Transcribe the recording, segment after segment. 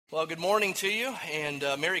Well, good morning to you, and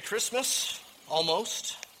Merry Christmas,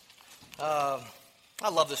 almost. I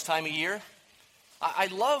love this time of year. I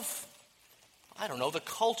love, the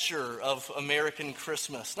culture of American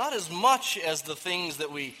Christmas. Not as much as the things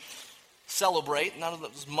that we celebrate, not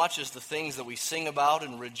as much as the things that we sing about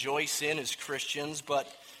and rejoice in as Christians, but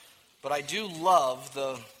I do love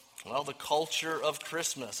the culture of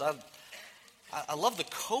Christmas. I love the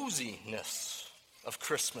coziness of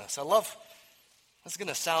Christmas. That's going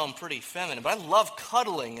to sound pretty feminine, but I love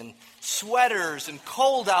cuddling and sweaters and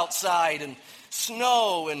cold outside and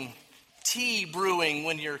snow and tea brewing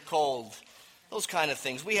when you're cold. Those kind of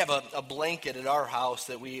things. We have a blanket at our house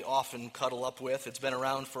that we often cuddle up with. It's been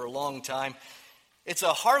around for a long time. It's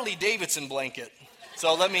a Harley-Davidson blanket.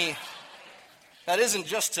 So that isn't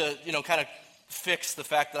just to, kind of fix the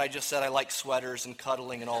fact that I just said I like sweaters and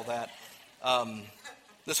cuddling and all that.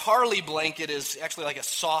 This Harley blanket is actually like a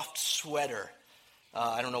soft sweater.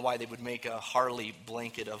 I don't know why they would make a Harley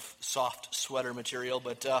blanket of soft sweater material,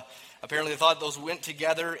 but apparently they thought those went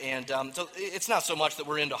together, and so it's not so much that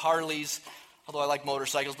we're into Harleys, although I like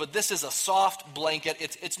motorcycles, but this is a soft blanket.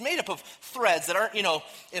 It's made up of threads that aren't,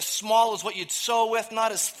 as small as what you'd sew with,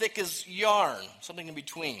 not as thick as yarn, something in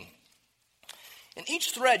between. And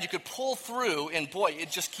each thread you could pull through, and boy,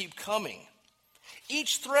 it'd just keep coming.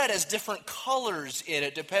 Each thread has different colors in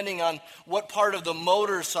it, depending on what part of the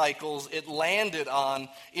motorcycles it landed on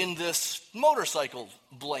in this motorcycle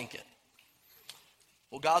blanket.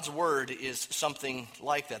 Well, God's Word is something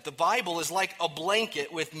like that. The Bible is like a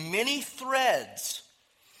blanket with many threads,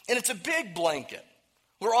 and it's a big blanket.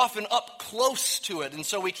 We're often up close to it, and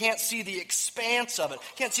so we can't see the expanse of it.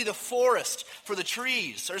 Can't see the forest for the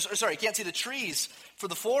trees. Can't see the trees for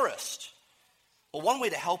the forest. Well, one way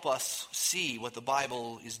to help us see what the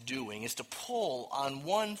Bible is doing is to pull on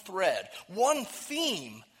one thread, one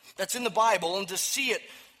theme that's in the Bible, and to see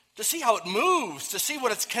how it moves, to see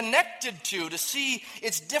what it's connected to see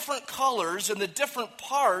its different colors and the different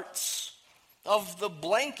parts of the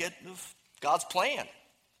blanket of God's plan,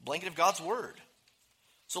 blanket of God's Word.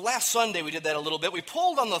 So last Sunday we did that a little bit. We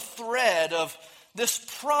pulled on the thread of this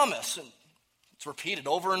promise, and it's repeated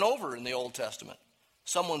over and over in the Old Testament.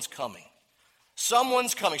 Someone's coming.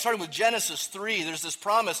 Someone's coming. Starting with Genesis 3, there's this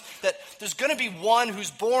promise that there's going to be one who's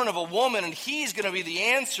born of a woman, and he's going to be the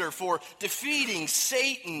answer for defeating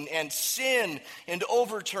Satan and sin and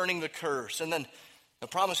overturning the curse. And then the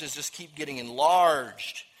promises just keep getting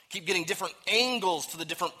enlarged, keep getting different angles to the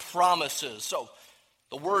different promises. So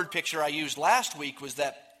the word picture I used last week was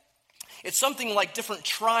that it's something like different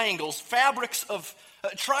triangles of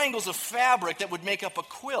fabric that would make up a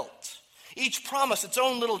quilt. Each promise its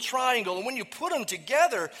own little triangle, and when you put them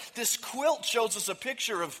together, this quilt shows us a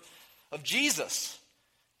picture of Jesus.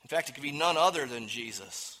 In fact, it could be none other than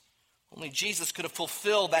Jesus. Only Jesus could have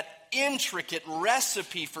fulfilled that intricate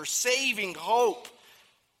recipe for saving hope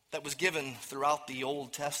that was given throughout the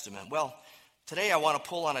Old Testament. Well, today I want to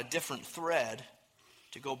pull on a different thread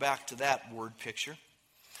to go back to that word picture.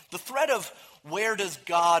 The thread of where does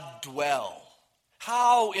God dwell?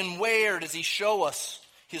 How and where does he show us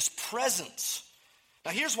his presence?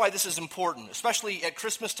 Now here's why this is important, especially at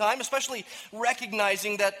Christmas time, especially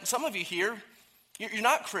recognizing that some of you here, you're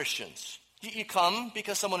not Christians. You come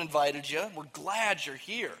because someone invited you. We're glad you're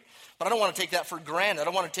here. But I don't want to take that for granted. I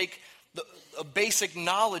don't want to take a basic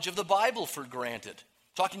knowledge of the Bible for granted.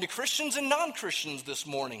 Talking to Christians and non-Christians this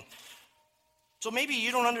morning. So maybe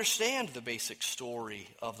you don't understand the basic story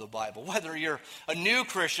of the Bible. Whether you're a new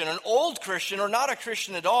Christian, an old Christian, or not a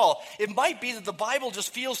Christian at all, it might be that the Bible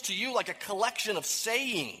just feels to you like a collection of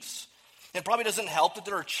sayings. It probably doesn't help that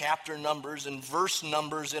there are chapter numbers and verse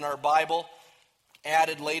numbers in our Bible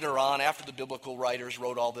added later on after the biblical writers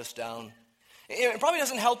wrote all this down. It probably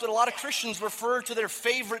doesn't help that a lot of Christians refer to their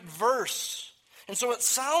favorite verse. And so it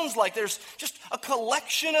sounds like there's just a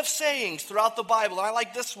collection of sayings throughout the Bible. And I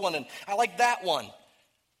like this one and I like that one.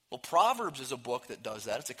 Well, Proverbs is a book that does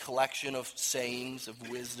that. It's a collection of sayings of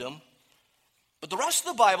wisdom. But the rest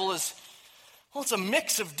of the Bible it's a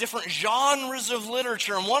mix of different genres of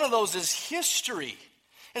literature. And one of those is history.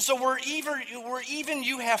 And so where even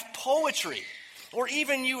you have poetry, or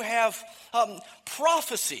even you have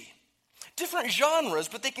prophecy. Different genres,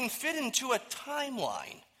 but they can fit into a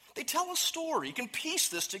timeline. They tell a story. You can piece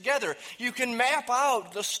this together. You can map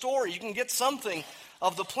out the story. You can get something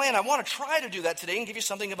of the plan. I want to try to do that today and give you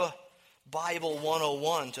something of a Bible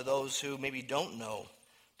 101 to those who maybe don't know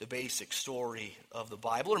the basic story of the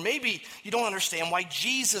Bible. Or maybe you don't understand why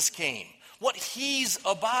Jesus came, what he's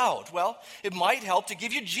about. Well, it might help to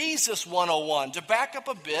give you Jesus 101, to back up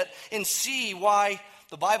a bit and see why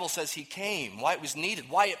the Bible says he came, why it was needed,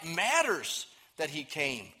 why it matters that he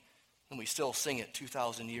came. and we still sing it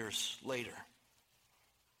 2,000 years later.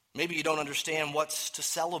 Maybe you don't understand what's to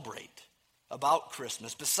celebrate about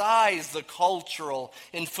Christmas, besides the cultural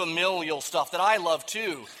and familial stuff that I love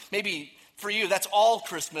too. Maybe for you, that's all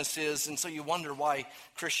Christmas is, and so you wonder why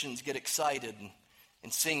Christians get excited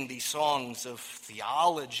and sing these songs of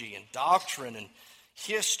theology and doctrine and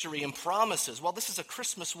history and promises. Well, this is a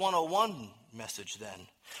Christmas 101 message then.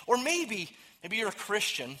 Or maybe you're a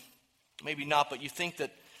Christian, maybe not, but you think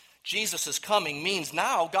that Jesus' coming means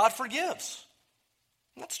now God forgives.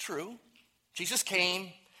 And that's true. Jesus came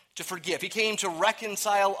to forgive. He came to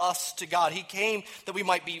reconcile us to God. He came that we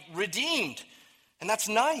might be redeemed. And that's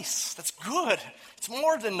nice. That's good. It's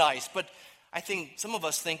more than nice. But I think some of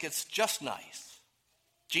us think it's just nice.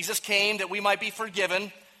 Jesus came that we might be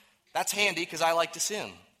forgiven. That's handy because I like to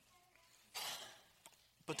sin.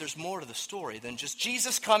 But there's more to the story than just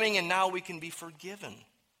Jesus coming and now we can be forgiven.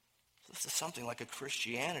 This is something like a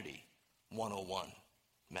Christianity 101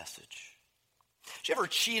 message. Did you ever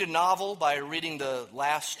cheat a novel by reading the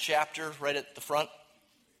last chapter right at the front?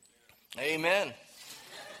 Amen.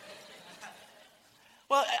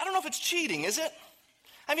 Well, I don't know if it's cheating, is it?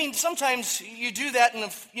 I mean, sometimes you do that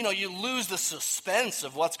and, you lose the suspense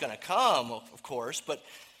of what's going to come, of course, but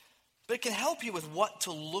it can help you with what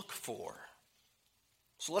to look for.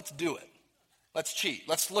 So let's do it. Let's cheat.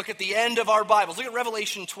 Let's look at the end of our Bibles. Look at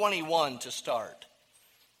Revelation 21 to start.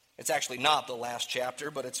 It's actually not the last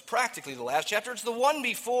chapter, but it's practically the last chapter. It's the one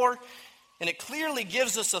before, and it clearly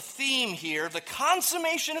gives us a theme here, the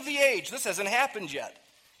consummation of the age. This hasn't happened yet.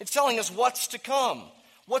 It's telling us what's to come.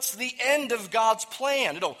 What's the end of God's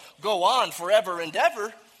plan? It'll go on forever and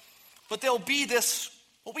ever, but there'll be this,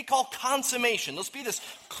 what we call consummation. There'll be this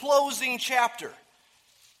closing chapter.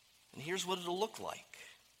 And here's what it'll look like.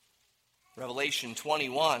 Revelation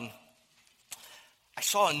 21, I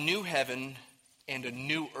saw a new heaven and a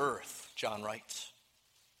new earth, John writes.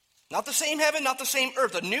 Not the same heaven, not the same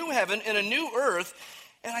earth, a new heaven and a new earth.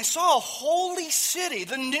 And I saw a holy city,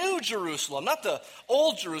 the new Jerusalem, not the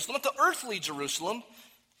old Jerusalem, not the earthly Jerusalem,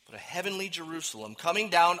 but a heavenly Jerusalem coming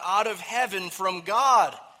down out of heaven from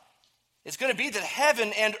God. It's going to be that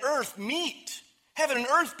heaven and earth meet. Heaven and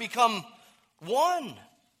earth become one.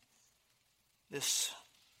 This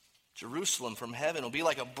Jerusalem from heaven will be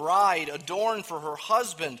like a bride adorned for her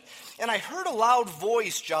husband. And I heard a loud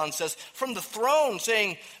voice, John says, from the throne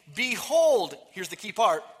saying, "Behold," here's the key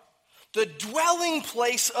part, "the dwelling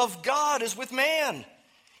place of God is with man.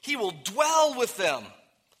 He will dwell with them.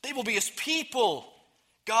 They will be his people.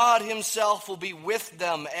 God himself will be with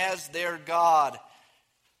them as their God."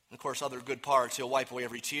 And of course, other good parts, he'll wipe away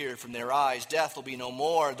every tear from their eyes. Death will be no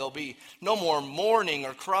more. There'll be no more mourning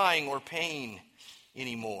or crying or pain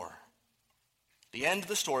anymore. The end of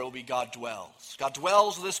the story will be God dwells. God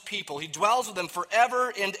dwells with his people. He dwells with them forever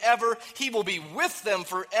and ever. He will be with them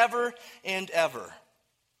forever and ever.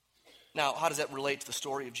 Now, how does that relate to the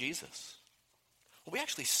story of Jesus? Well, we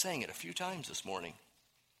actually sang it a few times this morning.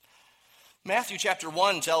 Matthew chapter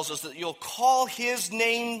 1 tells us that you'll call his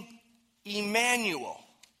name Emmanuel,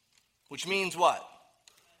 which means what?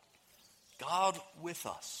 God with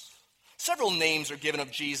us. Several names are given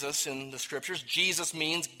of Jesus in the scriptures. Jesus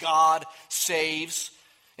means God saves.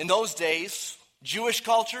 In those days, Jewish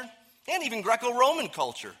culture and even Greco-Roman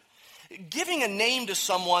culture, giving a name to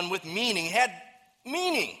someone with meaning had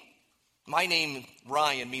meaning. My name,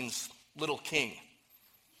 Ryan, means little king.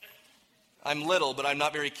 I'm little, but I'm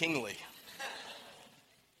not very kingly.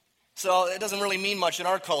 So it doesn't really mean much in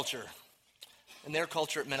our culture. In their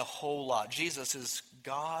culture, it meant a whole lot. Jesus is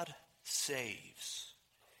God saves.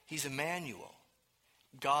 He's Emmanuel,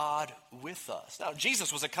 God with us. Now,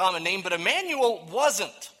 Jesus was a common name, but Emmanuel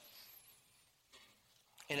wasn't.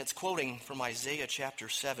 And it's quoting from Isaiah chapter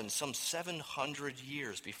 7, some 700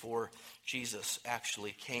 years before Jesus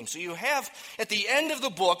actually came. So you have, at the end of the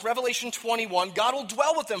book, Revelation 21, God will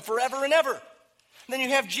dwell with them forever and ever. And then you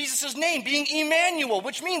have Jesus' name being Emmanuel,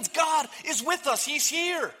 which means God is with us. He's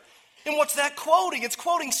here. And what's that quoting? It's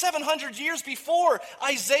quoting 700 years before,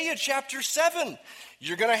 Isaiah chapter 7.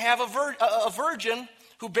 You're going to have a virgin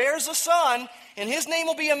who bears a son, and his name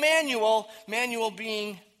will be Emmanuel, Emmanuel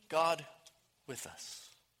being God with us.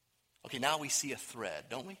 Okay, now we see a thread,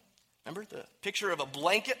 don't we? Remember the picture of a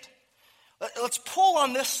blanket? Let's pull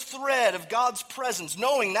on this thread of God's presence,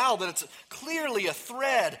 knowing now that it's clearly a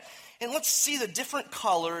thread. And let's see the different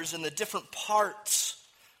colors and the different parts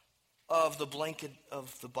of the blanket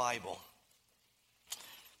of the Bible.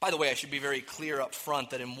 By the way, I should be very clear up front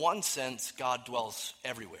that in one sense, God dwells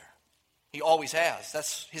everywhere. He always has.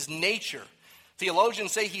 That's his nature.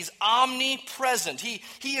 Theologians say he's omnipresent. He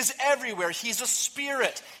is everywhere. He's a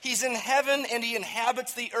spirit. He's in heaven and he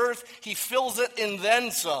inhabits the earth. He fills it and then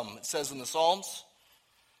some, it says in the Psalms.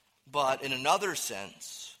 But in another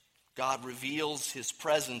sense, God reveals his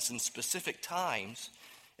presence in specific times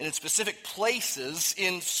and in specific places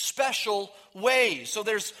in special ways. So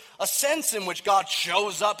there's a sense in which God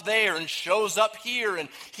shows up there and shows up here, and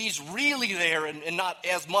he's really there and not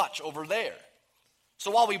as much over there. So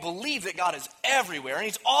while we believe that God is everywhere, and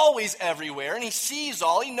he's always everywhere, and he sees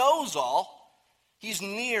all, he knows all, he's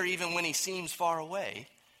near even when he seems far away,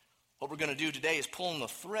 what we're going to do today is pull on the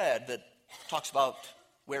thread that talks about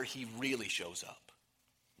where he really shows up,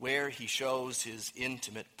 where he shows his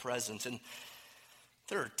intimate presence. And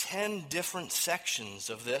there are 10 different sections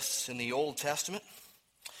of this in the Old Testament.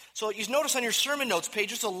 So you notice on your sermon notes page,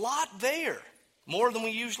 there's a lot there, more than we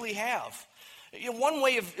usually have. One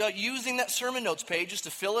way of using that sermon notes page is to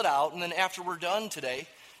fill it out, and then after we're done today,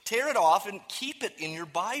 tear it off and keep it in your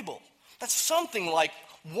Bible. That's something like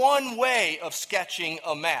one way of sketching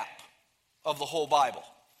a map of the whole Bible,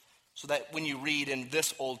 so that when you read in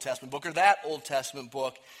this Old Testament book or that Old Testament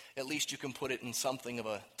book, at least you can put it in something of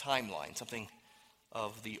a timeline, something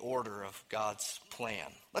of the order of God's plan.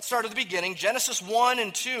 Let's start at the beginning. Genesis 1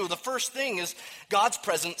 and 2, the first thing is God's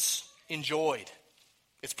presence enjoyed.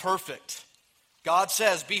 It's perfect. God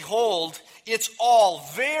says, behold, it's all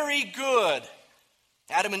very good.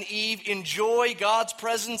 Adam and Eve enjoy God's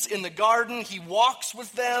presence in the garden. He walks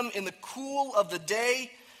with them in the cool of the day.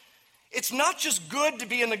 It's not just good to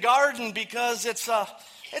be in the garden because it's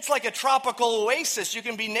like a tropical oasis. You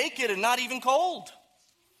can be naked and not even cold.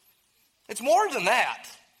 It's more than that.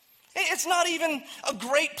 It's not even a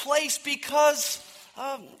great place because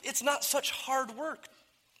it's not such hard work.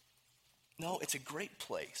 No, it's a great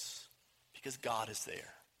place because God is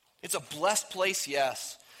there. It's a blessed place,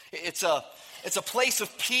 yes. It's a place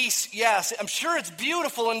of peace, yes. I'm sure it's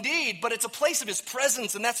beautiful indeed, but it's a place of his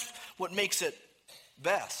presence, and that's what makes it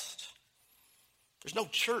best. There's no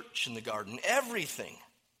church in the garden. Everything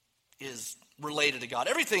is related to God.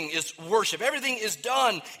 Everything is worship. Everything is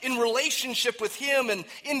done in relationship with him and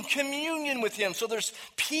in communion with him. So there's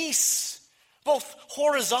peace, both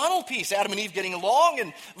horizontal peace, Adam and Eve getting along,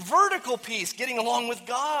 and vertical peace, getting along with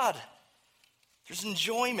God. There's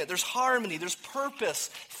enjoyment, there's harmony, there's purpose.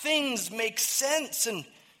 Things make sense and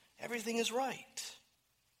everything is right.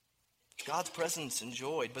 God's presence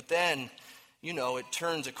enjoyed. But then, it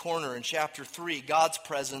turns a corner in chapter 3. God's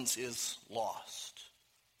presence is lost.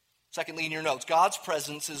 Secondly, in your notes, God's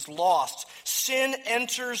presence is lost. Sin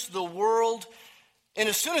enters the world, and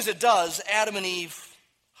as soon as it does, Adam and Eve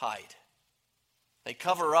hide. They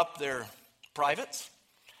cover up their privates,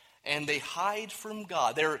 and they hide from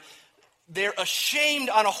God. They're ashamed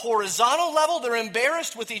on a horizontal level. They're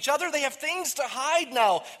embarrassed with each other. They have things to hide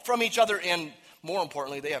now from each other. And more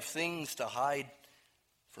importantly, they have things to hide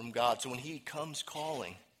from God. So when he comes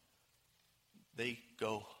calling, they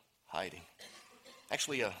go hiding.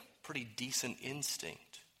 Actually, a pretty decent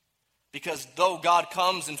instinct. Because though God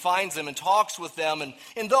comes and finds them and talks with them,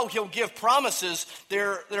 and though he'll give promises,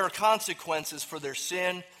 there are consequences for their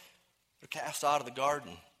sin. They're cast out of the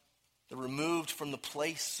garden. They're removed from the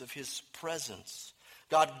place of his presence.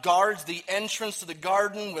 God guards the entrance to the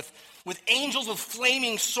garden with angels with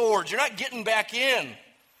flaming swords. You're not getting back in.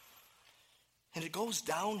 And it goes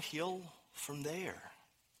downhill from there.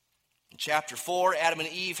 In chapter 4, Adam and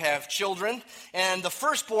Eve have children, and the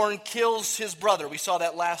firstborn kills his brother. We saw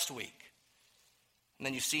that last week. And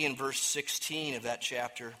then you see in verse 16 of that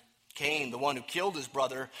chapter, Cain, the one who killed his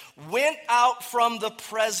brother, went out from the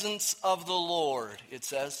presence of the Lord, it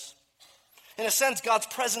says. In a sense, God's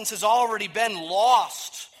presence has already been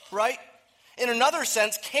lost, right? In another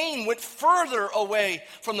sense, Cain went further away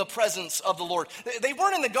from the presence of the Lord. They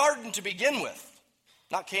weren't in the garden to begin with.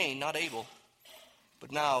 Not Cain, not Abel.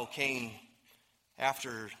 But now Cain,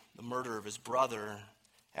 after the murder of his brother,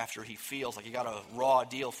 after he feels like he got a raw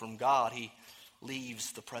deal from God, he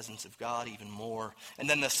leaves the presence of God even more. And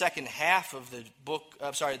then the second half of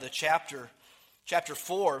the chapter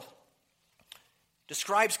 4,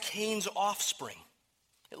 describes Cain's offspring.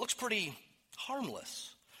 It looks pretty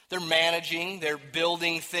harmless. They're managing, they're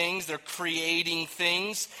building things, they're creating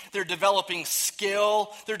things, they're developing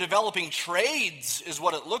skill, they're developing trades is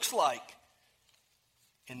what it looks like.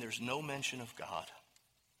 And there's no mention of God.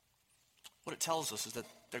 What it tells us is that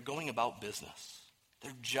they're going about business.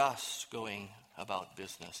 They're just going about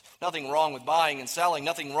business. Nothing wrong with buying and selling,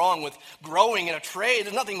 nothing wrong with growing in a trade,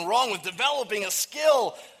 there's nothing wrong with developing a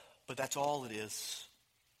skill. But that's all it is.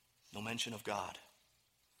 No mention of God.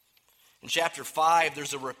 In chapter 5,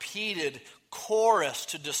 there's a repeated chorus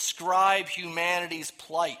to describe humanity's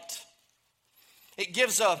plight. It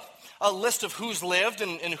gives a list of who's lived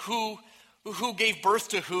and who gave birth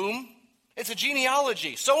to whom. It's a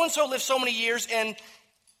genealogy. So-and-so lived so many years and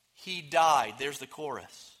he died. There's the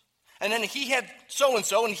chorus. And then he had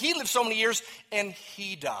so-and-so and he lived so many years and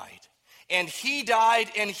he died. And he died,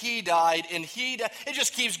 and he died, and he died. It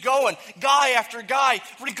just keeps going. Guy after guy,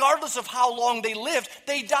 regardless of how long they lived,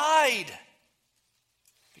 they died.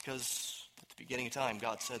 Because at the beginning of time,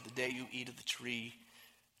 God said, the day you eat of the tree,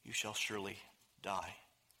 you shall surely die.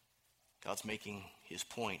 God's making his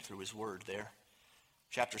point through his word there.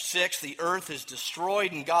 Chapter 6, the earth is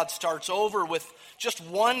destroyed, and God starts over with just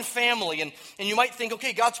one family. And you might think,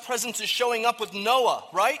 okay, God's presence is showing up with Noah,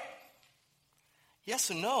 right? Yes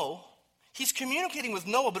and no. He's communicating with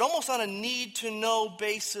Noah, but almost on a need-to-know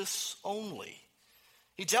basis only.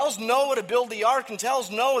 He tells Noah to build the ark and tells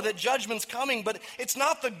Noah that judgment's coming, but it's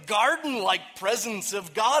not the garden-like presence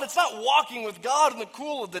of God. It's not walking with God in the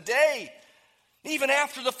cool of the day. Even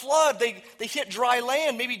after the flood, they hit dry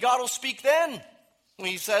land. Maybe God will speak then when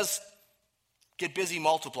he says, get busy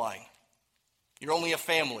multiplying. You're only a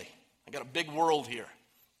family. I got a big world here.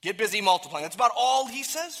 Get busy multiplying. That's about all he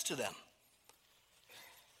says to them.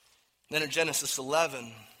 Then in Genesis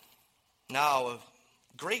 11, now of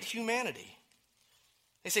great humanity.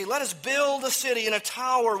 They say, let us build a city and a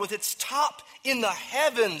tower with its top in the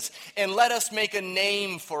heavens, and let us make a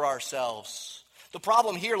name for ourselves. The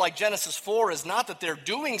problem here, like Genesis 4, is not that they're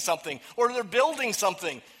doing something, or they're building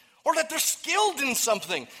something, or that they're skilled in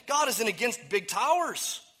something. God isn't against big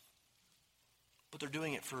towers. But they're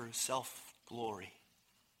doing it for self-glory.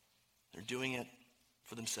 They're doing it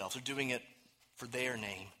for themselves. They're doing it for their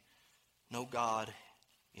name. No God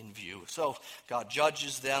in view. So God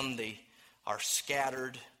judges them. They are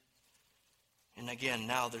scattered. And again,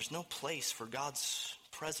 now there's no place for God's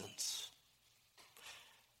presence.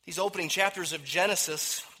 These opening chapters of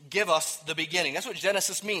Genesis give us the beginning. That's what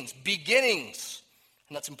Genesis means, beginnings.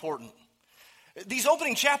 And that's important. These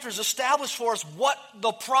opening chapters establish for us what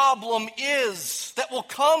the problem is that will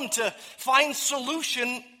come to find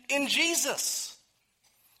solution in Jesus.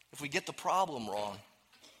 If we get the problem wrong,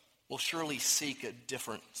 we'll surely seek a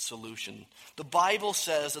different solution. The Bible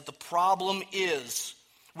says that the problem is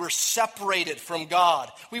we're separated from God.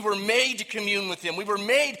 We were made to commune with him. We were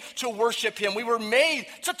made to worship him. We were made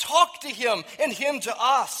to talk to him and him to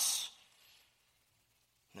us.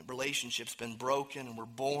 And the relationship's been broken, and we're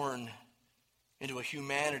born into a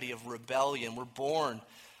humanity of rebellion. We're born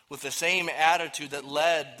with the same attitude that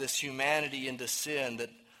led this humanity into sin, that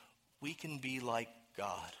we can be like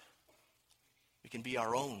God. We can be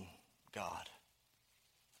our own God.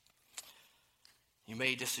 You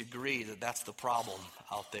may disagree that that's the problem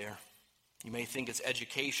out there. You may think it's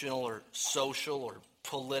educational or social or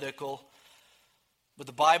political. But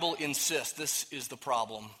the Bible insists this is the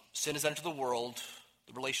problem. Sin has entered the world.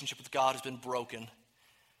 The relationship with God has been broken.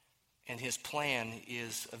 And his plan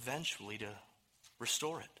is eventually to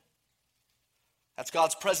restore it. That's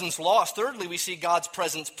God's presence lost. Thirdly, we see God's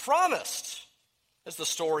presence promised. As the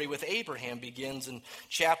story with Abraham begins in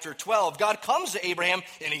chapter 12. God comes to Abraham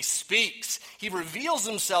and he speaks. He reveals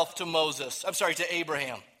himself to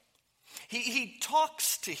Abraham. He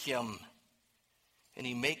talks to him and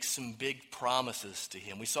he makes some big promises to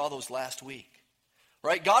him. We saw those last week.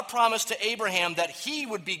 Right? God promised to Abraham that he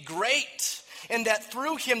would be great and that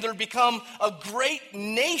through him there would become a great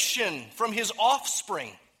nation from his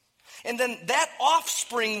offspring. And then that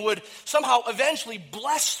offspring would somehow eventually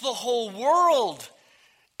bless the whole world,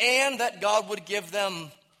 and that God would give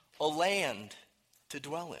them a land to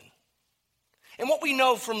dwell in. And what we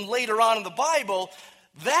know from later on in the Bible,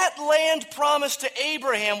 that land promised to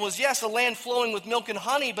Abraham was, yes, a land flowing with milk and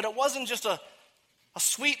honey, but it wasn't just a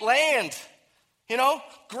sweet land. You know,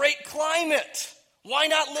 great climate. Why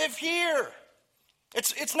not live here?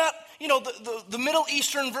 It's not, the Middle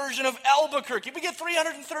Eastern version of Albuquerque. We get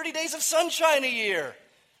 330 days of sunshine a year.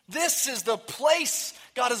 This is the place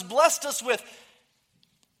God has blessed us with.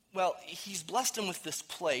 Well, he's blessed him with this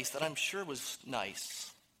place that I'm sure was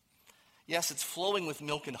nice. Yes, it's flowing with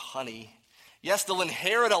milk and honey. Yes, they'll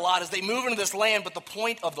inherit a lot as they move into this land, but the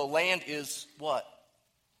point of the land is what?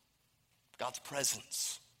 God's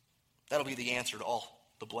presence. That'll be the answer to all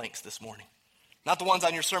the blanks this morning. Not the ones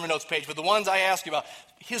on your sermon notes page, but the ones I ask you about.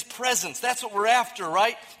 His presence, that's what we're after,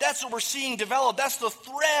 right? That's what we're seeing develop. That's the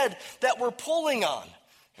thread that we're pulling on.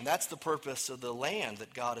 And that's the purpose of the land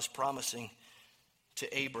that God is promising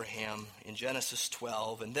to Abraham in Genesis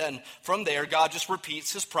 12. And then from there, God just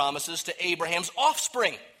repeats his promises to Abraham's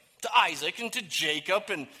offspring, to Isaac and to Jacob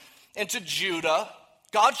and to Judah.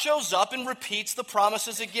 God shows up and repeats the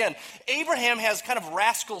promises again. Abraham has kind of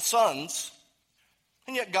rascal sons,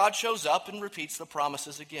 and yet God shows up and repeats the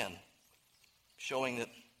promises again, showing that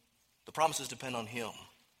the promises depend on him,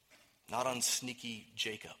 not on sneaky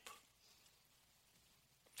Jacob.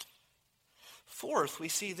 Fourth, we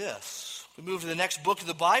see this. We move to the next book of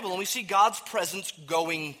the Bible, and we see God's presence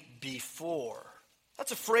going before.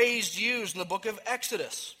 That's a phrase used in the book of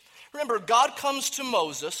Exodus. Remember, God comes to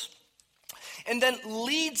Moses and then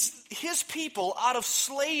leads his people out of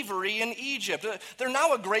slavery in Egypt. They're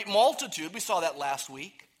now a great multitude. We saw that last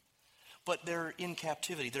week. But they're in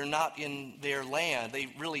captivity. They're not in their land. They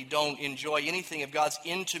really don't enjoy anything of God's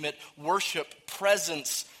intimate worship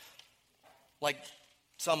presence like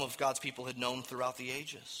some of God's people had known throughout the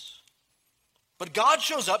ages. But God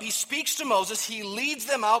shows up, he speaks to Moses, he leads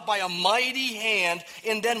them out by a mighty hand,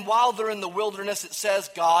 and then while they're in the wilderness, it says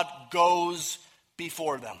God goes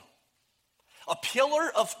before them. A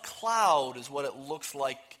pillar of cloud is what it looks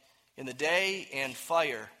like in the day, and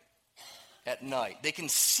fire at night. They can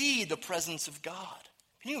see the presence of God.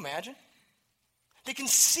 Can you imagine? They can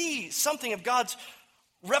see something of God's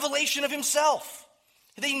revelation of himself.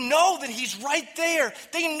 They know that he's right there.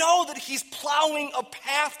 They know that he's plowing a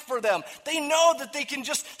path for them. They know that they can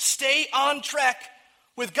just stay on track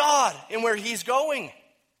with God and where he's going.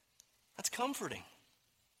 That's comforting.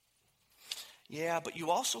 Yeah, but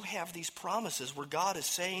you also have these promises where God is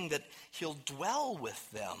saying that he'll dwell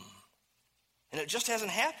with them. And it just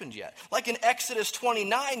hasn't happened yet. Like in Exodus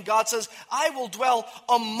 29, God says, I will dwell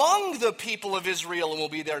among the people of Israel and will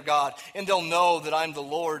be their God. And they'll know that I'm the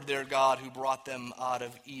Lord their God who brought them out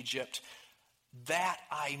of Egypt, that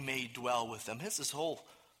I may dwell with them. His whole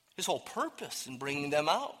purpose in bringing them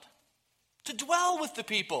out, to dwell with the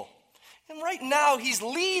people. And right now he's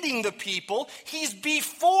leading the people. He's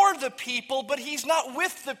before the people, but he's not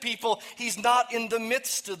with the people. He's not in the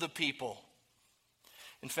midst of the people.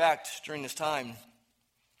 In fact, during this time,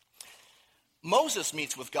 Moses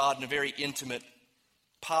meets with God in a very intimate,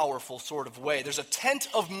 powerful sort of way. There's a tent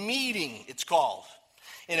of meeting, it's called,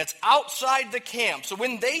 and it's outside the camp. So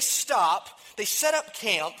when they stop, they set up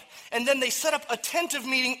camp, and then they set up a tent of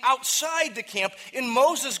meeting outside the camp, and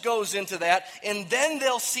Moses goes into that, and then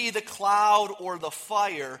they'll see the cloud or the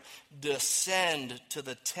fire descend to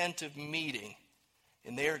the tent of meeting.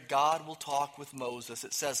 And there God will talk with Moses.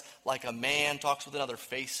 It says, like a man talks with another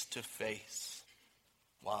face to face.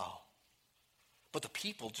 Wow. But the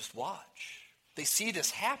people just watch. They see this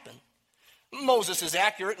happen. Moses is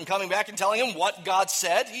accurate in coming back and telling him what God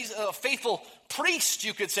said. He's a faithful priest,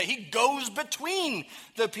 you could say. He goes between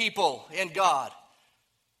the people and God.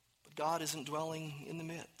 But God isn't dwelling in the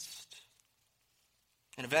midst.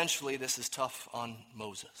 And eventually this is tough on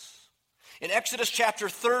Moses. In Exodus chapter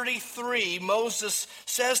 33, Moses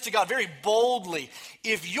says to God very boldly,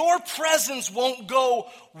 if your presence won't go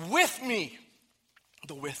with me,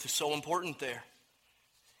 the with is so important there.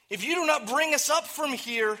 If you do not bring us up from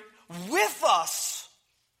here with us,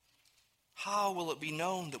 how will it be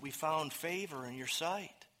known that we found favor in your sight?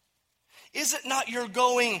 Is it not your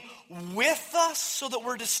going with us so that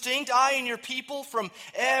we're distinct, I and your people, from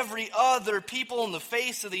every other people on the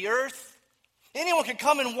face of the earth? Anyone can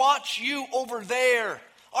come and watch you over there.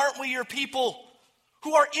 Aren't we your people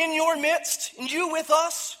who are in your midst? And you with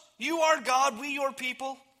us? You are God, we your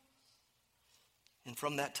people. And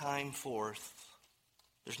from that time forth,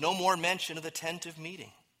 there's no more mention of the tent of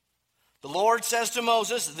meeting. The Lord says to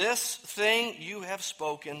Moses, this thing you have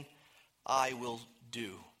spoken, I will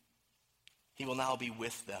do. He will now be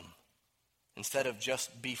with them instead of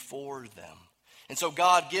just before them. And so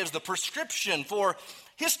God gives the prescription for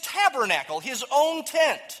his tabernacle, his own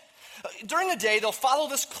tent. During the day, they'll follow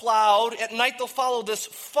this cloud. At night, they'll follow this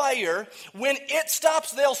fire. When it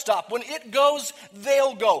stops, they'll stop. When it goes,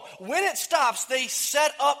 they'll go. When it stops, they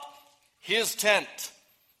set up his tent.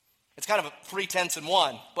 It's kind of 3 tents in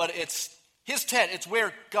one, but it's his tent. It's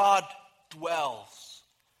where God dwells.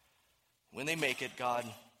 When they make it, God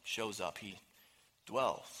shows up. He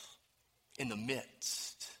dwells in the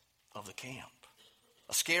midst of the camp.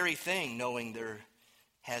 A scary thing knowing there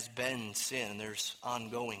has been sin, there's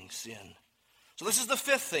ongoing sin. So this is the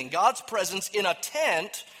fifth thing, God's presence in a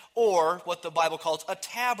tent, or what the Bible calls a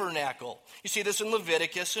tabernacle. You see this in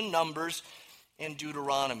Leviticus and Numbers and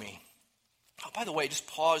Deuteronomy. Oh, by the way, just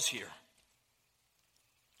pause here.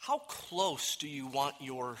 How close do you want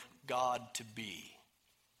your God to be?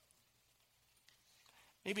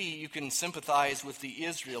 Maybe you can sympathize with the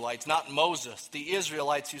Israelites, not Moses, the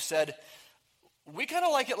Israelites who said, we kind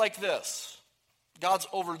of like it like this. God's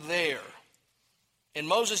over there. And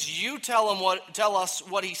Moses, you tell us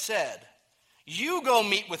what he said. You go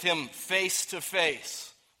meet with him face to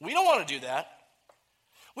face. We don't want to do that.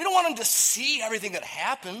 We don't want him to see everything that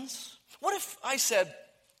happens. What if I said,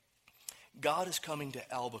 God is coming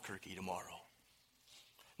to Albuquerque tomorrow?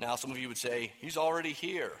 Now, some of you would say, he's already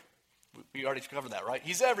here. We already covered that, right?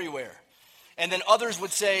 He's everywhere. And then others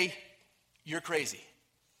would say, you're crazy.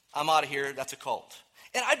 I'm out of here. That's a cult.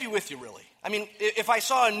 And I'd be with you, really. I mean, if I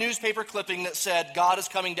saw a newspaper clipping that said, God is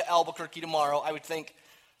coming to Albuquerque tomorrow, I would think,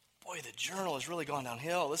 boy, the Journal has really gone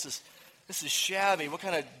downhill. This is shabby. What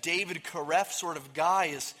kind of David Koreff sort of guy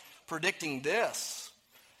is predicting this?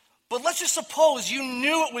 But let's just suppose you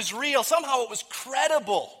knew it was real. Somehow it was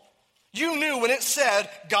credible. You knew when it said,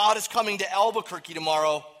 God is coming to Albuquerque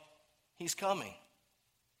tomorrow, he's coming.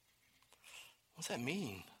 What's that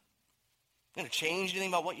mean? Going to change anything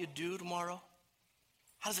about what you do tomorrow?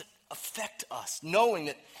 How does it affect us, knowing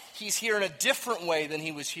that he's here in a different way than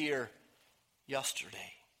he was here yesterday?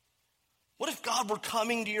 What if God were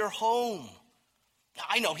coming to your home?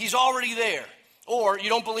 I know, he's already there. Or you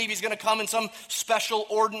don't believe he's going to come in some special,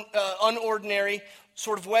 unordinary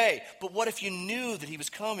sort of way. But what if you knew that he was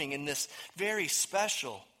coming in this very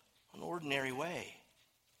special, unordinary way?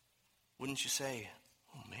 Wouldn't you say,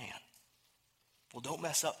 oh man, well, don't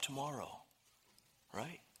mess up tomorrow,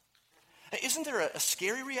 right? Isn't there a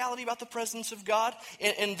scary reality about the presence of God?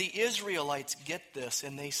 And the Israelites get this,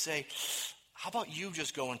 and they say, how about you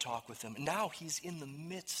just go and talk with him? And now he's in the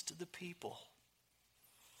midst of the people.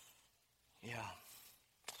 Yeah.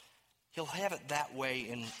 He'll have it that way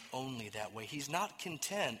and only that way. He's not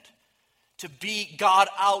content to be God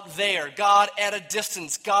out there, God at a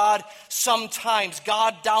distance, God sometimes,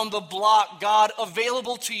 God down the block, God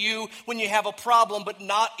available to you when you have a problem, but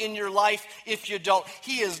not in your life if you don't.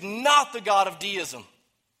 He is not the God of deism.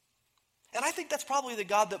 And I think that's probably the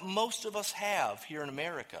God that most of us have here in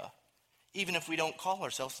America, even if we don't call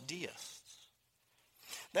ourselves deists.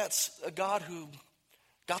 That's a God who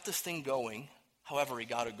got this thing going, however he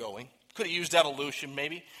got it going. Could have used evolution,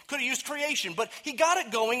 maybe. Could have used creation, but he got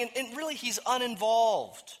it going, and really he's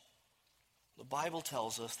uninvolved. The Bible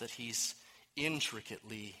tells us that he's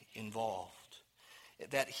intricately involved,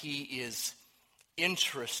 that he is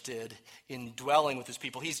interested in dwelling with his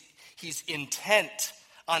people. He's intent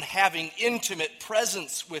on having intimate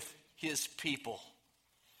presence with his people.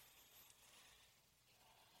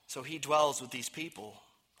 So he dwells with these people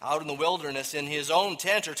out in the wilderness in his own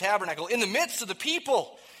tent or tabernacle in the midst of the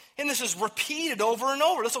people. And this is repeated over and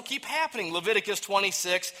over. This will keep happening. Leviticus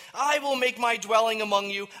 26, I will make my dwelling among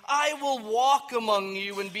you. I will walk among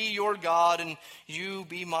you and be your God, and you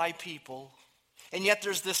be my people. And yet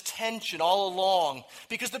there's this tension all along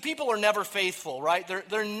because the people are never faithful, right?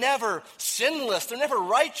 They're never sinless. They're never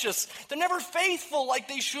righteous. They're never faithful like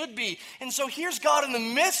they should be. And so here's God in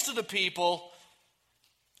the midst of the people,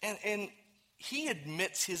 and he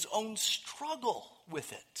admits his own struggle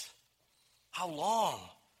with it. How long?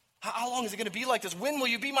 How long is it going to be like this? When will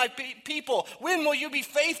you be my people? When will you be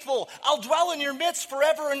faithful? I'll dwell in your midst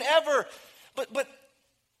forever and ever. But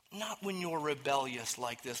not when you're rebellious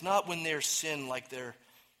like this. Not when there's sin like there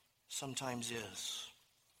sometimes is.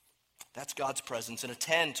 That's God's presence in a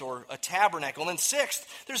tent or a tabernacle. And then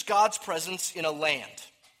sixth, there's God's presence in a land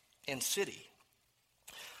and city.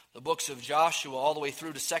 The books of Joshua all the way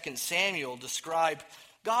through to 2 Samuel describe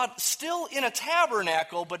God still in a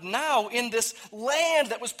tabernacle, but now in this land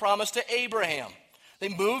that was promised to Abraham. They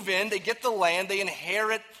move in, they get the land, they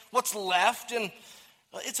inherit what's left, and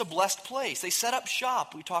it's a blessed place. They set up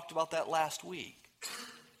shop. We talked about that last week.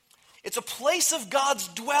 It's a place of God's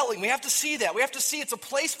dwelling. We have to see that. We have to see it's a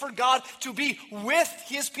place for God to be with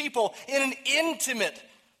his people in an intimate,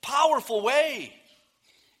 powerful way.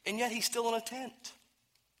 And yet he's still in a tent.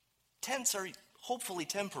 Tents are hopefully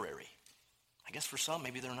temporary. I guess for some,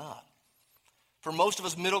 maybe they're not. For most of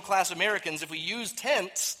us middle-class Americans, if we use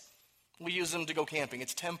tents, we use them to go camping.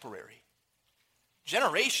 It's temporary.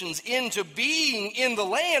 Generations into being in the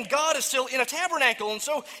land, God is still in a tabernacle. And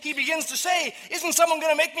so he begins to say, isn't someone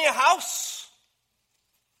going to make me a house?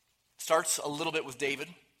 Starts a little bit with David.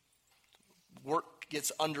 Work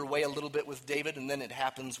gets underway a little bit with David, and then it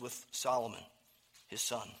happens with Solomon, his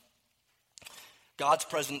son. God's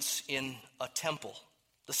presence in a temple,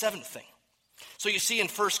 the seventh thing. So you see in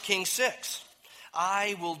 1 Kings 6,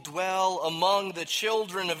 I will dwell among the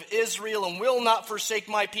children of Israel and will not forsake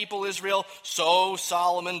my people Israel. So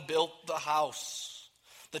Solomon built the house.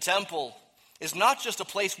 The temple is not just a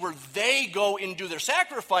place where they go and do their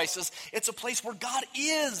sacrifices. It's a place where God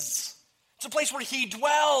is. It's a place where he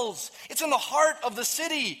dwells. It's in the heart of the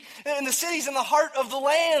city. And the city's in the heart of the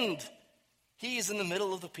land. He is in the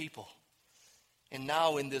middle of the people. And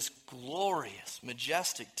now in this glorious,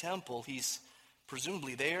 majestic temple, he's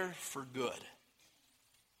presumably there for good.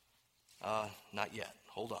 Not yet.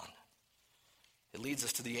 Hold on. It leads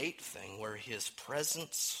us to the eighth thing, where his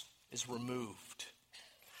presence is removed.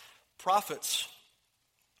 Prophets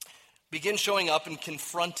begin showing up and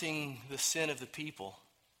confronting the sin of the people.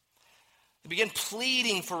 They begin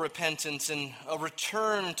pleading for repentance and a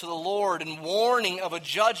return to the Lord and warning of a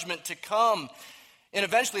judgment to come. And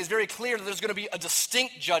eventually it's very clear that there's going to be a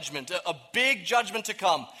distinct judgment, a big judgment to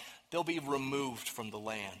come. They'll be removed from the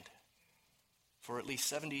land for at least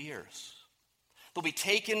 70 years. They'll be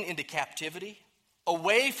taken into captivity,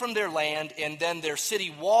 away from their land, and then their city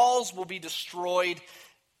walls will be destroyed.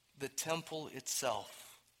 The temple itself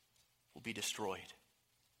will be destroyed.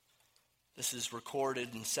 This is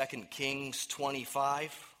recorded in 2 Kings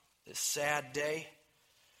 25, this sad day.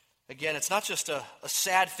 Again, it's not just a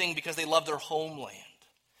sad thing because they love their homeland.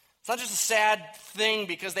 It's not just a sad thing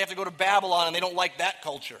because they have to go to Babylon and they don't like that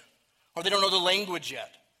culture, or they don't know the language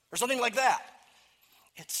yet, or something like that.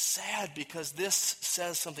 It's sad because this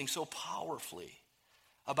says something so powerfully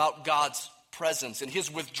about God's presence and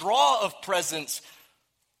his withdrawal of presence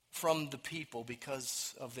from the people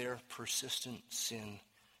because of their persistent sin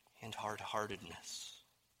and hard-heartedness.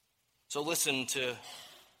 So listen to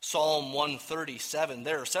Psalm 137.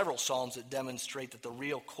 There are several psalms that demonstrate that the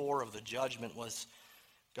real core of the judgment was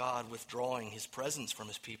God withdrawing his presence from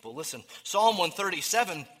his people. Listen, Psalm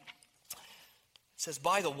 137 says,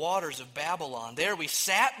 "By the waters of Babylon, there we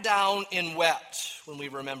sat down and wept when we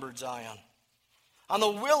remembered Zion. On the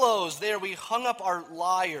willows there we hung up our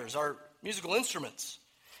lyres, our musical instruments.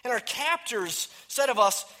 And our captors said of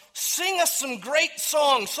us, 'Sing us some great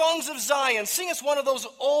songs, songs of Zion. Sing us one of those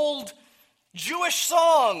old Jewish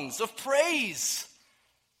songs of praise.'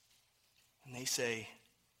 And they say,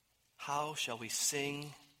 'How shall we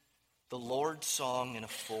sing the Lord's song in a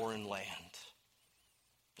foreign land?'"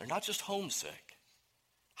 They're not just homesick.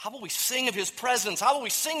 How will we sing of his presence? How will we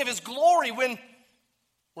sing of his glory when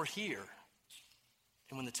we're here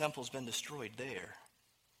and when the temple's been destroyed there?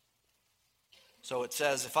 So it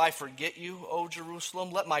says, "If I forget you, O Jerusalem,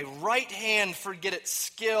 let my right hand forget its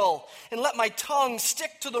skill, and let my tongue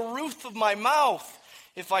stick to the roof of my mouth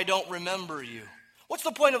if I don't remember you." What's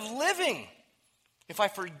the point of living if I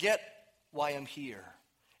forget why I'm here?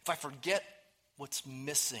 If I forget what's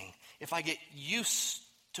missing? If I get used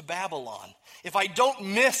to Babylon? If I don't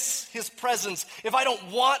miss his presence? If I don't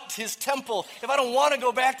want his temple? If I don't want to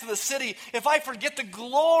go back to the city? If I forget the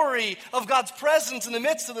glory of God's presence in the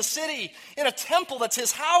midst of the city, in a temple that's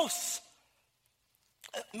his house?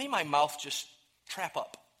 May my mouth just trap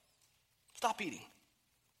up. Stop eating.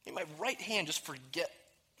 May my right hand just forget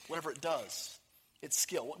whatever it does, its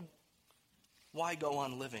skill. Why go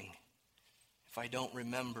on living if I don't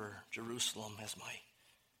remember Jerusalem as my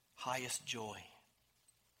highest joy?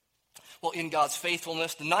 Well, in God's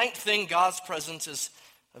faithfulness, the ninth thing, God's presence is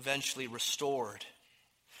eventually restored.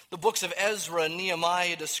 The books of Ezra and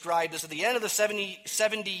Nehemiah describe this. At the end of the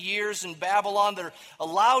 70 years in Babylon, they're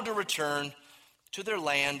allowed to return to their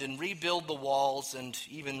land and rebuild the walls and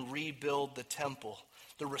even rebuild the temple.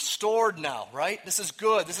 They're restored now, right? This is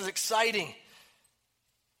good. This is exciting.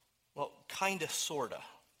 Well, kind of, sort of.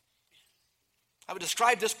 I would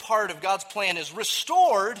describe this part of God's plan as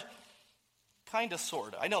restored, kind of,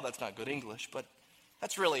 sort of. I know that's not good English, but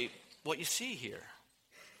that's really what you see here.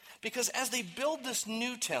 Because as they build this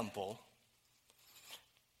new temple,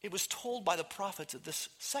 it was told by the prophets that this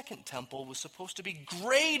second temple was supposed to be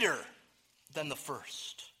greater than the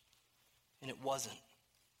first. And it wasn't.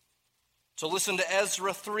 So listen to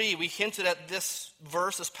Ezra 3. We hinted at this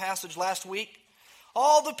verse, this passage last week.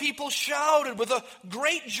 "All the people shouted with a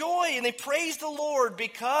great joy, and they praised the Lord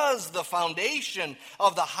because the foundation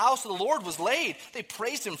of the house of the Lord was laid." They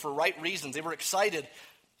praised him for right reasons. They were excited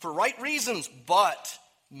for right reasons. But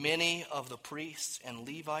many of the priests and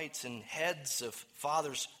Levites and heads of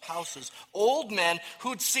fathers' houses, old men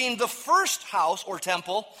who'd seen the first house or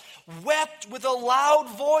temple, wept with a loud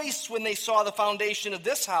voice when they saw the foundation of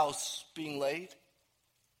this house being laid.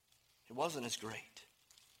 It wasn't as great.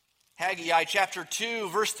 Haggai chapter 2,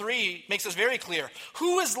 verse 3 makes this very clear.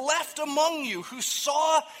 "Who is left among you who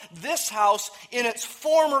saw this house in its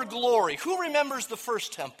former glory?" Who remembers the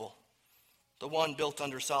first temple, the one built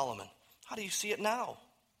under Solomon? How do you see it now,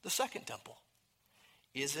 the second temple?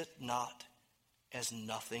 Is it not as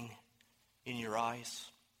nothing in your eyes?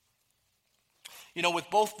 You know, with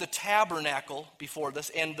both the tabernacle before this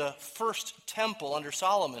and the first temple under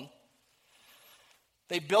Solomon,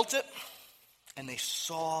 they built it, and they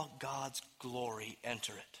saw God's glory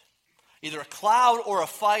enter it. Either a cloud or a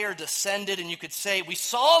fire descended, and you could say, "We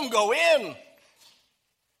saw him go in."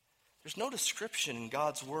 There's no description in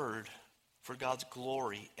God's word for God's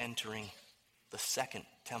glory entering the second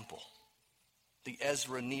temple, the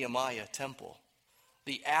Ezra-Nehemiah temple,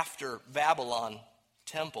 the after Babylon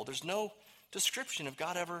temple. There's no description of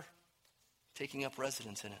God ever taking up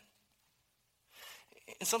residence in it.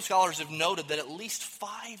 And some scholars have noted that at least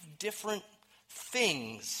 5 different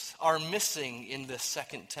things are missing in this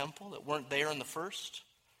second temple that weren't there in the first.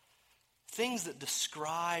 Things that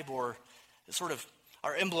describe or sort of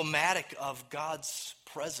are emblematic of God's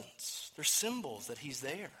presence. They're symbols that he's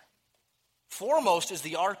there. Foremost is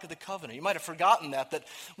the Ark of the Covenant. You might have forgotten that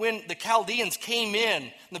when the Chaldeans came in,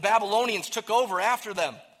 and the Babylonians took over after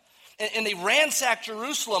them, and they ransacked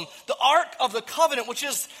Jerusalem, the Ark of the Covenant, which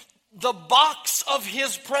is the box of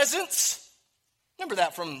his presence. Remember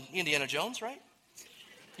that from Indiana Jones, right?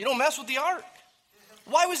 You don't mess with the Ark.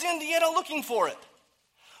 Why was Indiana looking for it?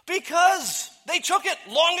 Because they took it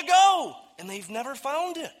long ago, and they've never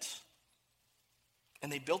found it.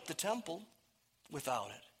 And they built the temple without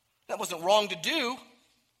it. That wasn't wrong to do,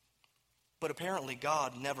 but apparently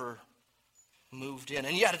God never moved in.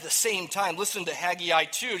 And yet at the same time, listen to Haggai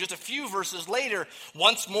 2, just a few verses later.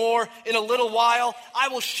 Once more, in a little while, I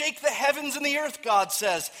will shake the heavens and the earth, God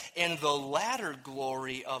says, and the latter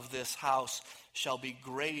glory of this house shall be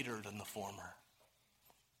greater than the former.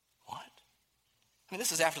 What? I mean,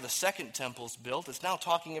 this is after the second temple's built. It's now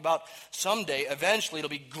talking about someday, eventually, it'll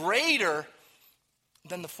be greater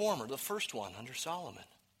than the former, the first one under Solomon.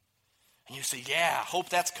 And you say, yeah, hope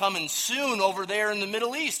that's coming soon over there in the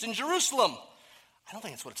Middle East, in Jerusalem. I don't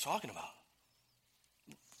think that's what it's talking about.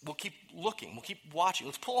 We'll keep looking. We'll keep watching.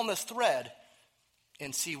 Let's pull on this thread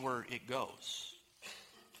and see where it goes.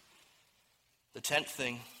 The 10th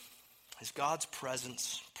thing is God's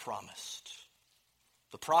presence promised.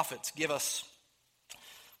 The prophets give us,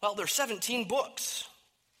 well, there are 17 books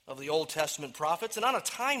of the Old Testament prophets, and on a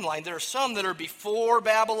timeline, there are some that are before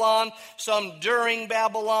Babylon, some during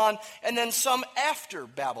Babylon, and then some after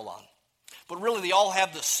Babylon. But really, they all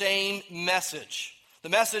have the same message. The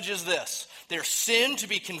message is this: there's sin to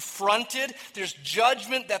be confronted, there's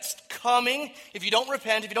judgment that's coming if you don't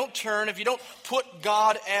repent, if you don't turn, if you don't put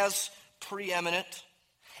God as preeminent.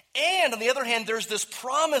 And on the other hand, there's this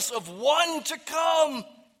promise of one to come.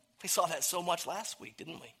 We saw that so much last week,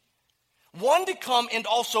 didn't we? One to come, and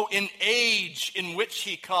also an age in which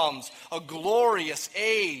he comes, a glorious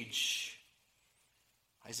age.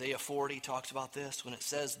 Isaiah 40 talks about this when it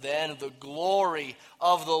says, then the glory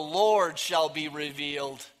of the Lord shall be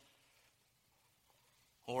revealed.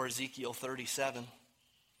 Or Ezekiel 37,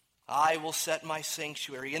 I will set my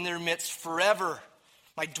sanctuary in their midst forever.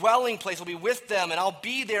 My dwelling place will be with them, and I'll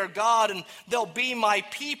be their God, and they'll be my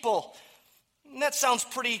people. And that sounds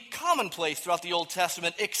pretty commonplace throughout the Old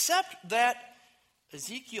Testament, except that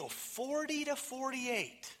Ezekiel 40 to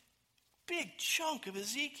 48, big chunk of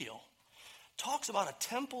Ezekiel, talks about a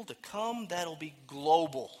temple to come that'll be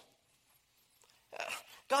global.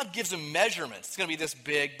 God gives them measurements. It's going to be this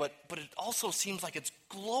big, but it also seems like it's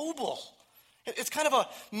global. It's kind of a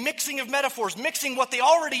mixing of metaphors, mixing what they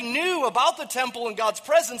already knew about the temple and God's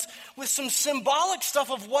presence with some symbolic stuff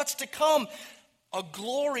of what's to come. A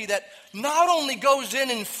glory that not only goes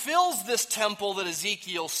in and fills this temple that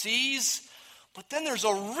Ezekiel sees, but then there's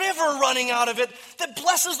a river running out of it that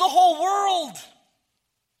blesses the whole world.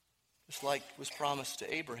 Just like was promised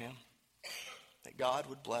to Abraham, that God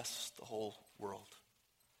would bless the whole world.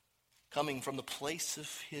 Coming from the place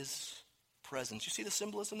of his presence. You see the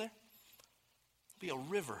symbolism there? There'll be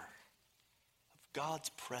a river of God's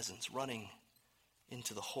presence running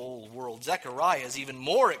into the whole world. Zechariah is even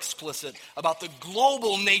more explicit about the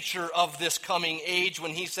global nature of this coming age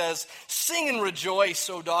when he says, sing and rejoice,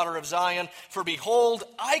 O daughter of Zion, for behold,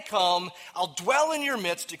 I come, I'll dwell in your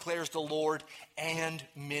midst, declares the Lord, and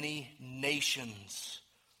many nations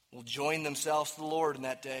will join themselves to the Lord in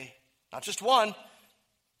that day. Not just one,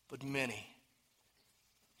 but many.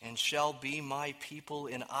 And shall be my people,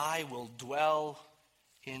 and I will dwell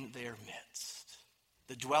in their midst.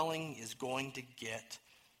 The dwelling is going to get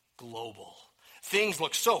global. Things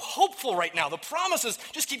look so hopeful right now. The promises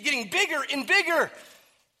just keep getting bigger and bigger.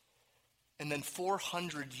 And then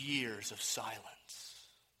 400 years of silence.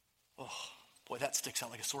 Oh, boy, that sticks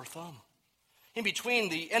out like a sore thumb. In between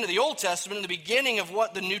the end of the Old Testament and the beginning of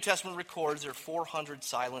what the New Testament records, there are 400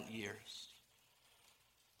 silent years.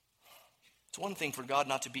 It's one thing for God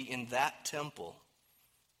not to be in that temple,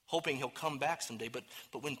 hoping he'll come back someday.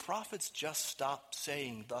 But when prophets just stop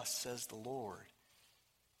saying, thus says the Lord,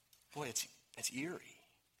 boy, it's eerie.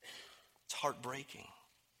 It's heartbreaking.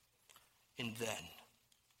 And then,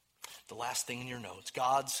 the last thing in your notes,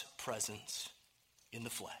 God's presence in the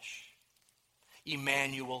flesh.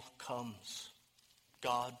 Emmanuel comes,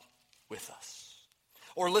 God with us.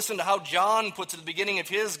 Or listen to how John puts it at the beginning of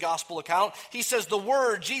his gospel account. He says, the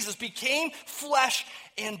Word, Jesus, became flesh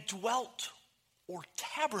and dwelt or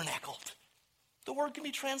tabernacled. The word can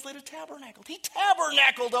be translated tabernacled. He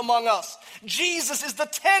tabernacled among us. Jesus is the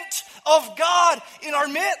tent of God in our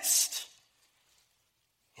midst.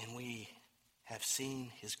 And we have seen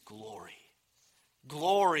his glory.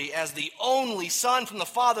 Glory as the only Son from the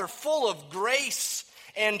Father, full of grace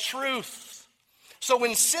and truth. So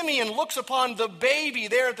when Simeon looks upon the baby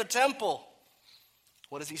there at the temple,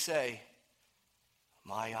 what does he say?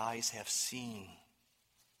 My eyes have seen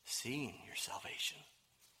your salvation.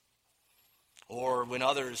 Or when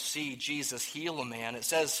others see Jesus heal a man, it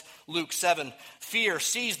says, Luke 7, fear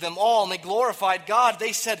seized them all and they glorified God.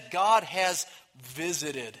 They said, God has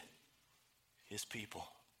visited his people.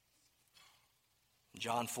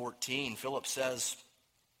 John 14, Philip says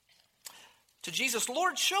to Jesus,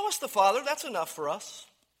 Lord, show us the Father. That's enough for us.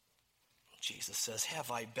 Jesus says,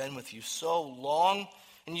 have I been with you so long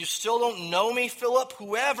and you still don't know me, Philip?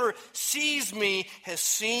 Whoever sees me has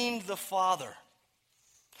seen the Father.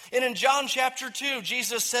 And in John chapter 2,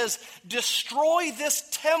 Jesus says, destroy this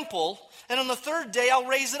temple, and on the third day I'll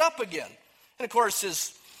raise it up again. And of course,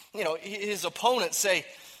 his opponents say,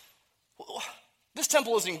 well, this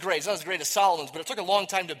temple isn't great. It's not as great as Solomon's, but it took a long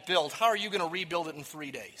time to build. How are you going to rebuild it in 3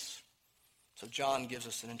 days? So John gives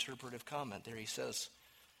us an interpretive comment there. He says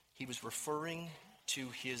he was referring to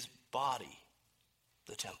his body,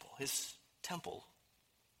 the temple, his temple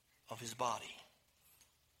of his body.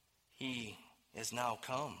 He has now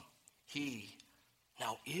come. He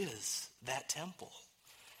now is that temple.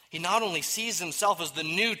 He not only sees himself as the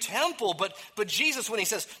new temple, but Jesus, when he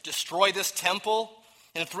says, destroy this temple,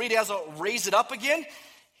 and in 3 days I'll raise it up again,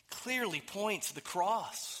 he clearly points to the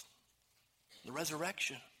cross, the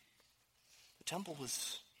resurrection. The temple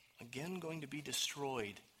was again going to be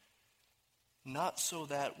destroyed, not so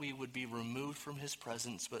that we would be removed from his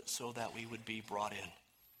presence, but so that we would be brought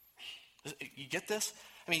in. You get this?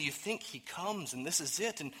 I mean, you think he comes and this is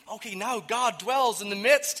it. And okay, now God dwells in the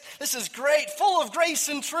midst. This is great, full of grace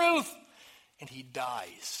and truth. And he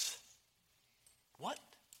dies. What?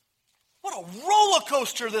 What a roller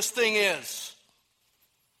coaster this thing is.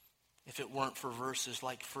 If it weren't for verses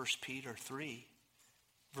like 1 Peter 3.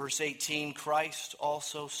 Verse 18, Christ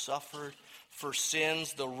also suffered for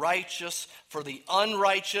sins, the righteous for the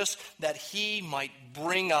unrighteous, that he might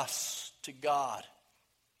bring us to God.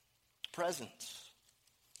 Presence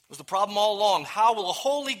was the problem all along. How will a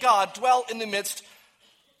holy God dwell in the midst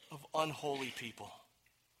of unholy people?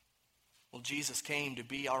 Well, Jesus came to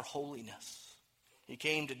be our holiness. He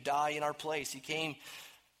came to die in our place. He came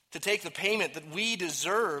to take the payment that we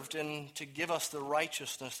deserved and to give us the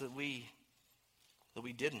righteousness that we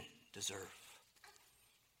didn't deserve.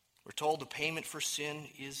 We're told the payment for sin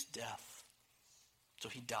is death. So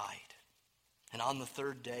he died. And on the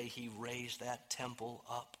third day, he raised that temple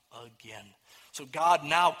up again. So God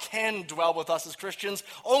now can dwell with us as Christians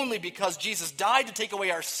only because Jesus died to take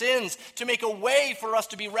away our sins, to make a way for us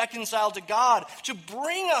to be reconciled to God, to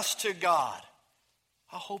bring us to God.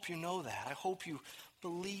 I hope you know that. I hope you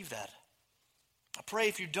believe that. I pray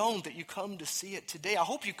if you don't, that you come to see it today. I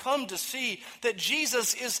hope you come to see that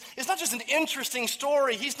Jesus is not just an interesting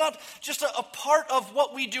story. He's not just a part of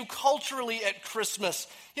what we do culturally at Christmas.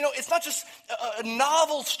 You know, it's not just a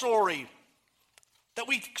novel story that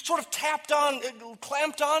we sort of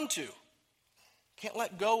clamped onto. Can't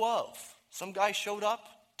let go of. Some guy showed up,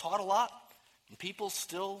 taught a lot, and people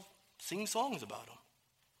still sing songs about him.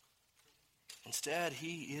 Instead,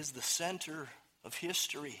 he is the center of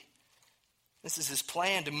history. This is his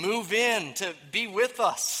plan to move in, to be with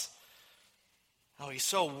us. Oh, he's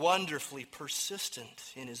so wonderfully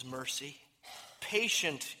persistent in his mercy,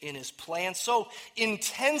 patient in his plan, so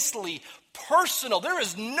intensely personal. There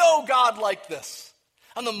is no God like this.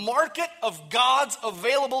 On the market of gods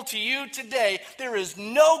available to you today, there is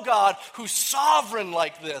no God who's sovereign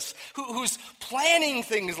like this, who's planning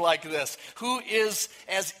things like this, who is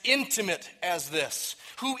as intimate as this,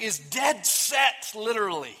 who is dead set,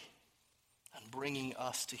 literally, on bringing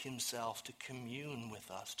us to himself, to commune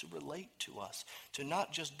with us, to relate to us, to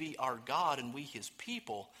not just be our God and we his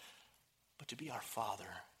people, but to be our Father,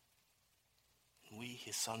 and we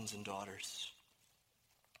his sons and daughters.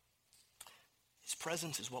 His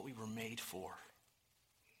presence is what we were made for.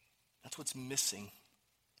 That's what's missing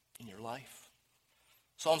in your life.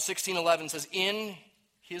 Psalm 16:11 says, in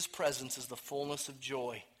his presence is the fullness of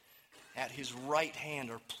joy. At his right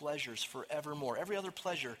hand are pleasures forevermore. Every other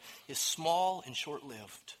pleasure is small and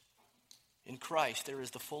short-lived. In Christ, there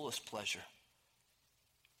is the fullest pleasure,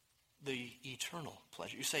 the eternal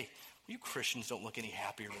pleasure. You say, well, you Christians don't look any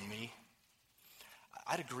happier than me.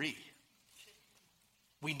 I'd agree.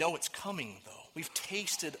 We know it's coming, though. We've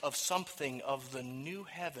tasted of something of the new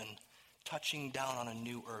heaven touching down on a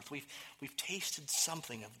new earth. We've tasted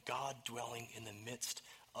something of God dwelling in the midst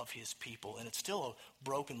of his people. And it's still a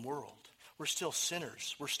broken world. We're still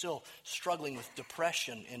sinners. We're still struggling with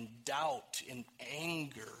depression and doubt and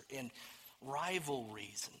anger and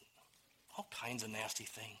rivalries and all kinds of nasty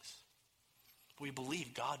things. We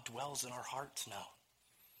believe God dwells in our hearts now.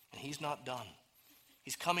 And he's not done.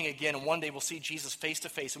 He's coming again, and one day we'll see Jesus face to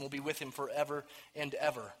face, and we'll be with him forever and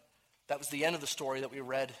ever. That was the end of the story that we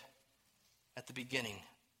read at the beginning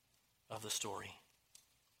of the story.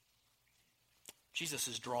 Jesus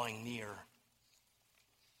is drawing near,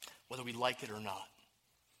 whether we like it or not.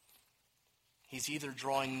 He's either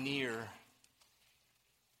drawing near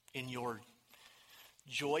in your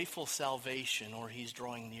joyful salvation, or he's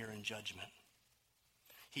drawing near in judgment.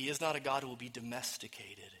 He is not a God who will be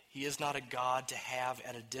domesticated. He is not a God to have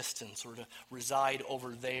at a distance or to reside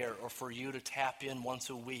over there, or for you to tap in once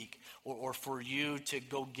a week, or for you to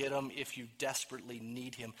go get him if you desperately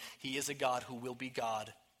need him. He is a God who will be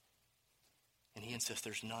God, and he insists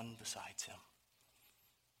there's none besides him.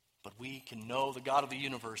 But we can know the God of the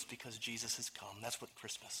universe because Jesus has come. That's what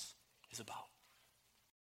Christmas is about.